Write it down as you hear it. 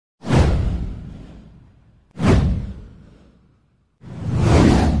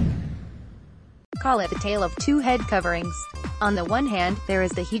call it the tale of two head coverings. On the one hand, there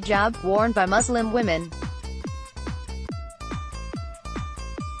is the hijab, worn by Muslim women.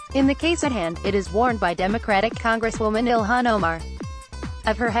 In the case at hand, it is worn by Democratic Congresswoman Ilhan Omar.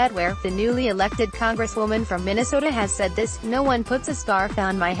 Of her headwear, the newly elected Congresswoman from Minnesota has said this: "No one puts a scarf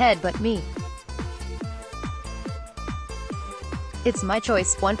on my head but me. It's my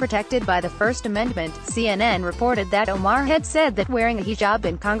choice." One protected by the First Amendment, CNN reported that Omar had said that wearing a hijab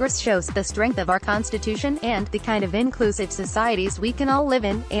in Congress shows the strength of our Constitution, and the kind of inclusive societies we can all live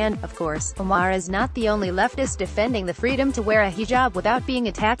in, and, of course, Omar is not the only leftist defending the freedom to wear a hijab without being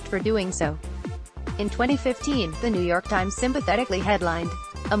attacked for doing so. In 2015, The New York Times sympathetically headlined,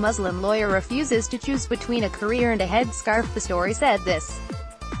 "A Muslim lawyer refuses to choose between a career and a headscarf." The story said this: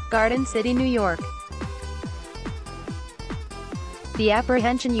 Garden City, New York. The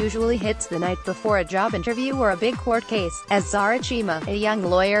apprehension usually hits the night before a job interview or a big court case, as Zara Chima, a young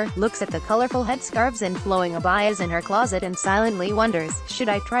lawyer, looks at the colorful headscarves and flowing abayas in her closet and silently wonders, "Should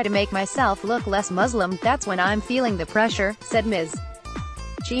I try to make myself look less Muslim? That's when I'm feeling the pressure," said Ms.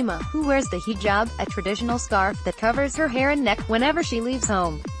 Chima, who wears the hijab, a traditional scarf that covers her hair and neck, whenever she leaves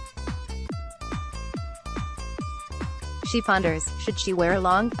home. She ponders, should she wear a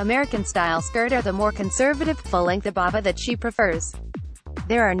long, American-style skirt or the more conservative, full-length abaya that she prefers?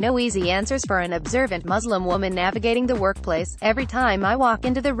 There are no easy answers for an observant Muslim woman navigating the workplace. "Every time I walk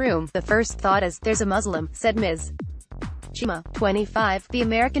into the room, the first thought is, there's a Muslim," said Ms. Chima, 25, the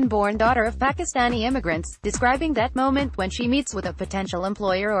American-born daughter of Pakistani immigrants, describing that moment when she meets with a potential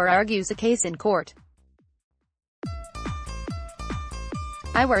employer or argues a case in court.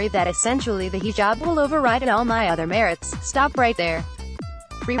 "I worry that essentially the hijab will override all my other merits." Stop right there.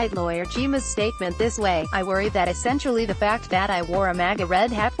 Rewrite lawyer Chima's statement this way: "I worry that essentially the fact that I wore a MAGA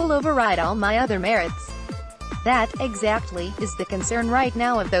red hat will override all my other merits." That, exactly, is the concern right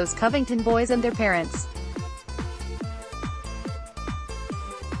now of those Covington boys and their parents.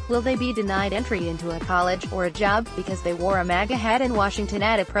 Will they be denied entry into a college, or a job, because they wore a MAGA hat in Washington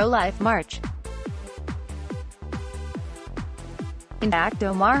at a pro-life march? In fact,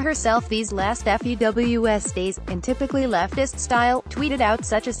 Omar herself these last FEWS days, in typically leftist style, tweeted out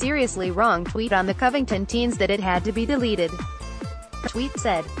such a seriously wrong tweet on the Covington teens that it had to be deleted. Her tweet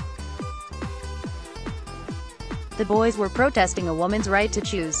said, "The boys were protesting a woman's right to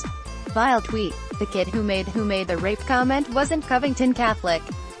choose." Vile tweet. The kid who made the rape comment wasn't Covington Catholic.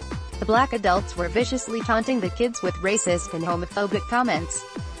 The black adults were viciously taunting the kids with racist and homophobic comments.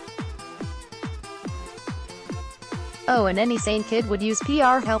 Oh, and any sane kid would use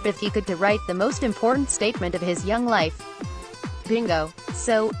PR help if he could to write the most important statement of his young life. Bingo.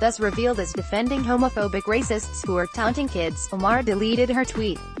 So, thus revealed as defending homophobic racists who are taunting kids, Omar deleted her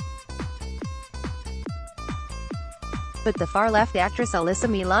tweet. But the far-left actress Alyssa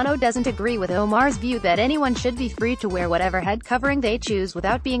Milano doesn't agree with Omar's view that anyone should be free to wear whatever head covering they choose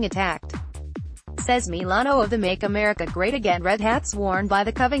without being attacked. Says Milano of the Make America Great Again red hats worn by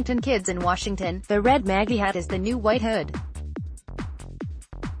the Covington kids in Washington, "The red MAGA hat is the new white hood."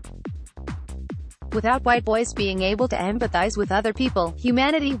 Without white boys being able to empathize with other people,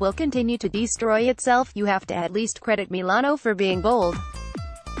 humanity will continue to destroy itself. You have to at least credit Milano for being bold.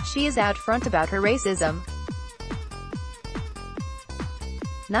 She is out front about her racism.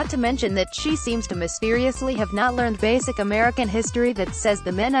 Not to mention that she seems to mysteriously have not learned basic American history that says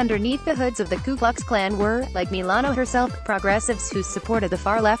the men underneath the hoods of the Ku Klux Klan were, like Milano herself, progressives who supported the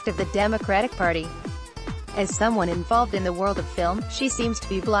far left of the Democratic Party. As someone involved in the world of film, she seems to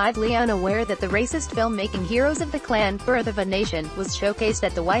be blithely unaware that the racist filmmaking Heroes of the Klan, Birth of a Nation, was showcased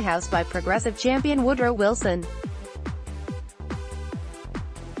at the White House by progressive champion Woodrow Wilson.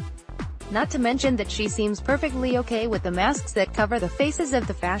 Not to mention that she seems perfectly okay with the masks that cover the faces of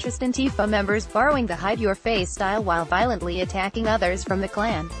the fascist Antifa members, borrowing the hide your face style while violently attacking others from the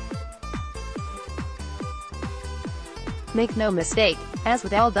Klan. Make no mistake, as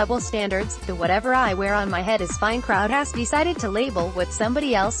with all double standards, the "whatever I wear on my head is fine" crowd has decided to label what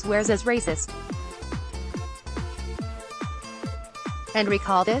somebody else wears as racist. And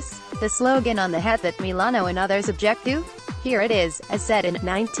recall this? The slogan on the hat that Milano and others object to? Here it is, as said in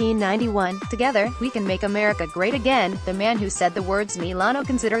 1991, "Together, we can make America great again." The man who said the words Milano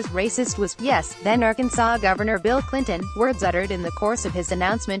considers racist was, yes, then Arkansas Governor Bill Clinton, words uttered in the course of his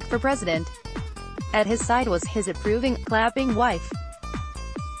announcement for president. At his side was his approving, clapping wife.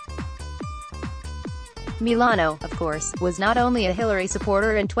 Milano, of course, was not only a Hillary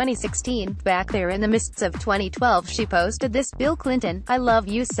supporter in 2016, back there in the mists of 2012 she posted this: "Bill Clinton, I love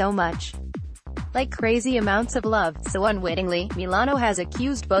you so much." Like crazy amounts of love. So unwittingly, Milano has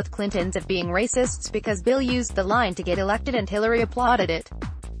accused both Clintons of being racists because Bill used the line to get elected and Hillary applauded it.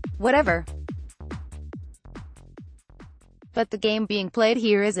 Whatever. But the game being played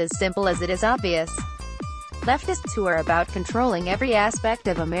here is as simple as it is obvious. Leftists who are about controlling every aspect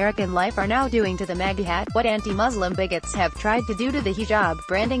of American life are now doing to the MAGA hat what anti-Muslim bigots have tried to do to the hijab,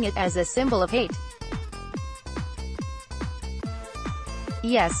 branding it as a symbol of hate.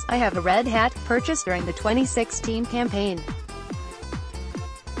 Yes, I have a red hat, purchased during the 2016 campaign.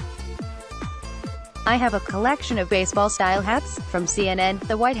 I have a collection of baseball-style hats, from CNN,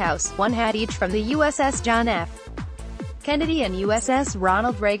 the White House, one hat each from the USS John F. Kennedy and USS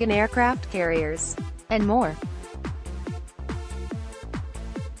Ronald Reagan aircraft carriers, and more.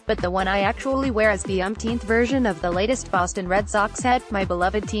 But the one I actually wear is the umpteenth version of the latest Boston Red Sox hat, my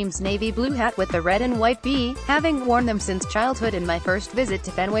beloved team's navy blue hat with the red and white B, having worn them since childhood and my first visit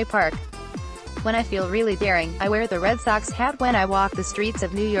to Fenway Park. When I feel really daring, I wear the Red Sox hat when I walk the streets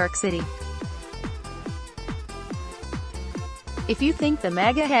of New York City. If you think the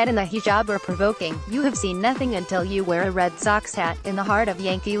MAGA hat and the hijab are provoking, you have seen nothing until you wear a Red Sox hat, in the heart of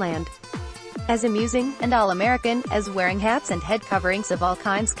Yankee land. As amusing, and all-American, as wearing hats and head coverings of all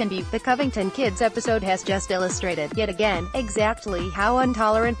kinds can be, the Covington Kids episode has just illustrated, yet again, exactly how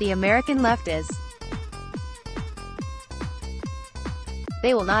intolerant the American left is.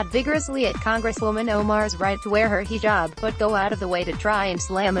 They will nod vigorously at Congresswoman Omar's right to wear her hijab, but go out of the way to try and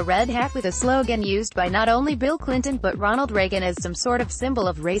slam a red hat with a slogan used by not only Bill Clinton but Ronald Reagan as some sort of symbol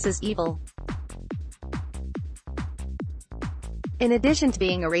of racist evil. In addition to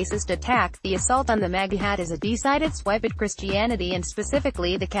being a racist attack, the assault on the MAGA hat is a decided swipe at Christianity and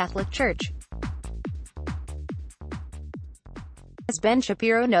specifically the Catholic Church. As Ben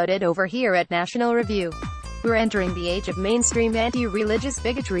Shapiro noted over here at National Review, we're entering the age of mainstream anti-religious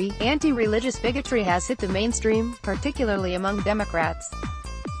bigotry. Anti-religious bigotry has hit the mainstream, particularly among Democrats.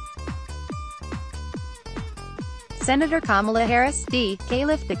 Senator Kamala Harris, D.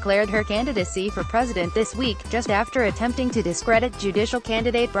 Caliph, declared her candidacy for president this week, just after attempting to discredit judicial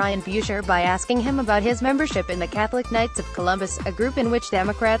candidate Brian Buescher by asking him about his membership in the Catholic Knights of Columbus, a group in which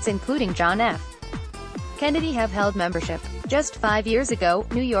Democrats including John F. Kennedy have held membership. Just 5 years ago,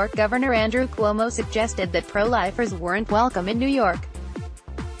 New York Governor Andrew Cuomo suggested that pro-lifers weren't welcome in New York.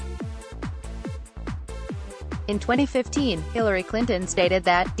 In 2015, Hillary Clinton stated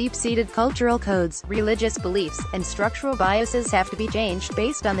that deep-seated cultural codes, religious beliefs, and structural biases have to be changed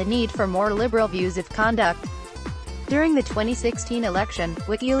based on the need for more liberal views of conduct. During the 2016 election,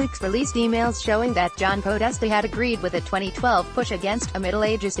 WikiLeaks released emails showing that John Podesta had agreed with a 2012 push against a Middle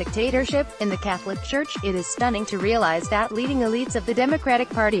Ages dictatorship in the Catholic Church. It is stunning to realize that leading elites of the Democratic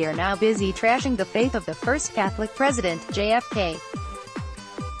Party are now busy trashing the faith of the first Catholic president, JFK.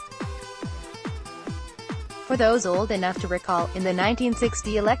 For those old enough to recall, in the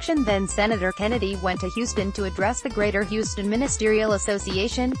 1960 election, then-Senator Kennedy went to Houston to address the Greater Houston Ministerial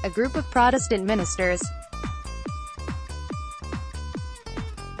Association, a group of Protestant ministers.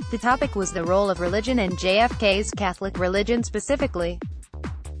 The topic was the role of religion in JFK's Catholic religion specifically.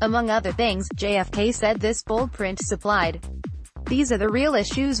 Among other things, JFK said this bold print supplied, "These are the real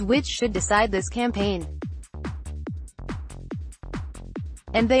issues which should decide this campaign.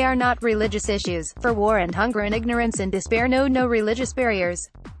 And they are not religious issues, for war and hunger and ignorance and despair know no religious barriers.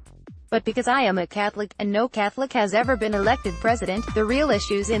 But because I am a Catholic, and no Catholic has ever been elected president, the real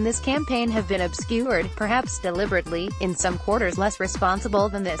issues in this campaign have been obscured, perhaps deliberately, in some quarters less responsible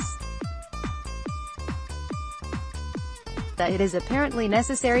than this. That it is apparently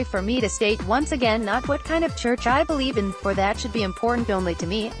necessary for me to state once again not what kind of church I believe in, for that should be important only to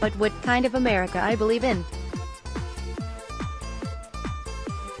me, but what kind of America I believe in.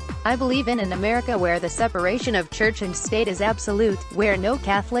 I believe in an America where the separation of church and state is absolute, where no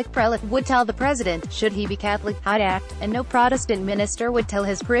Catholic prelate would tell the president, should he be Catholic, how to act, and no Protestant minister would tell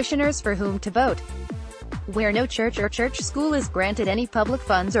his parishioners for whom to vote. Where no church or church school is granted any public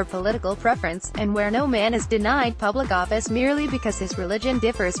funds or political preference, and where no man is denied public office merely because his religion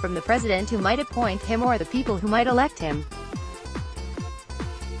differs from the president who might appoint him or the people who might elect him.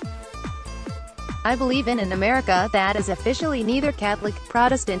 I believe in an America that is officially neither Catholic,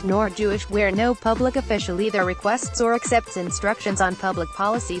 Protestant nor Jewish, where no public official either requests or accepts instructions on public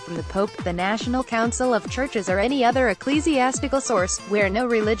policy from the Pope, the National Council of Churches or any other ecclesiastical source, where no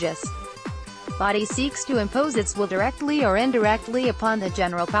religious body seeks to impose its will directly or indirectly upon the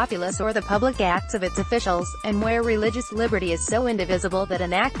general populace or the public acts of its officials, and where religious liberty is so indivisible that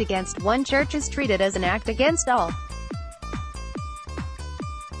an act against one church is treated as an act against all.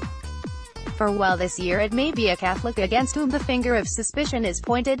 For while this year it may be a Catholic against whom the finger of suspicion is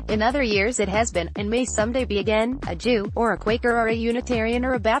pointed, in other years it has been, and may someday be again, a Jew, or a Quaker or a Unitarian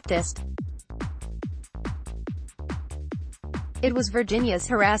or a Baptist. It was Virginia's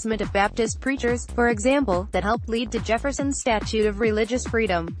harassment of Baptist preachers, for example, that helped lead to Jefferson's Statute of Religious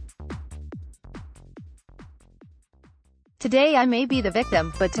Freedom. Today I may be the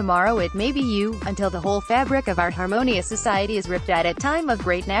victim, but tomorrow it may be you, until the whole fabric of our harmonious society is ripped at a time of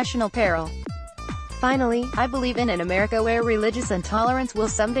great national peril. Finally, I believe in an America where religious intolerance will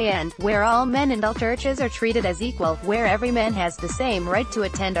someday end, where all men and all churches are treated as equal, where every man has the same right to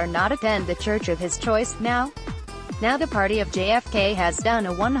attend or not attend the church of his choice. Now the party of JFK has done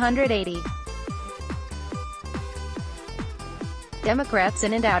a 180. Democrats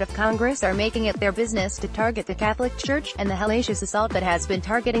in and out of Congress are making it their business to target the Catholic Church, and the hellacious assault that has been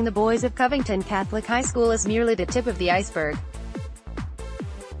targeting the boys of Covington Catholic High School is merely the tip of the iceberg.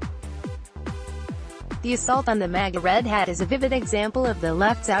 The assault on the MAGA Red Hat is a vivid example of the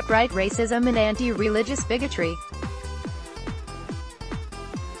left's outright racism and anti-religious bigotry.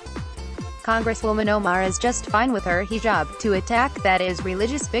 Congresswoman Omar is just fine with her hijab. To attack that is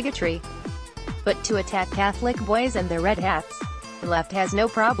religious bigotry. But to attack Catholic boys and their red hats, the left has no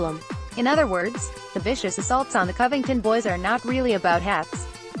problem. In other words, the vicious assaults on the Covington boys are not really about hats.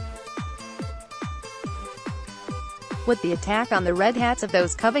 What the attack on the red hats of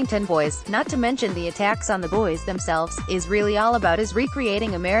those Covington boys, not to mention the attacks on the boys themselves, is really all about is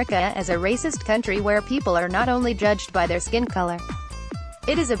recreating America as a racist country where people are not only judged by their skin color.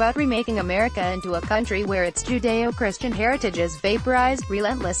 It is about remaking America into a country where its Judeo-Christian heritage is vaporized,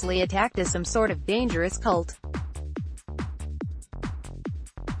 relentlessly attacked as some sort of dangerous cult.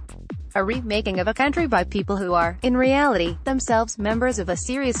 A remaking of a country by people who are, in reality, themselves members of a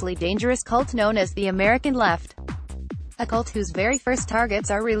seriously dangerous cult known as the American left. A cult whose very first targets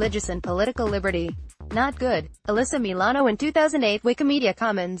are religious and political liberty. Not good. Alyssa Milano in 2008 Wikimedia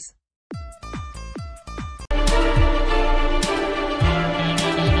Commons.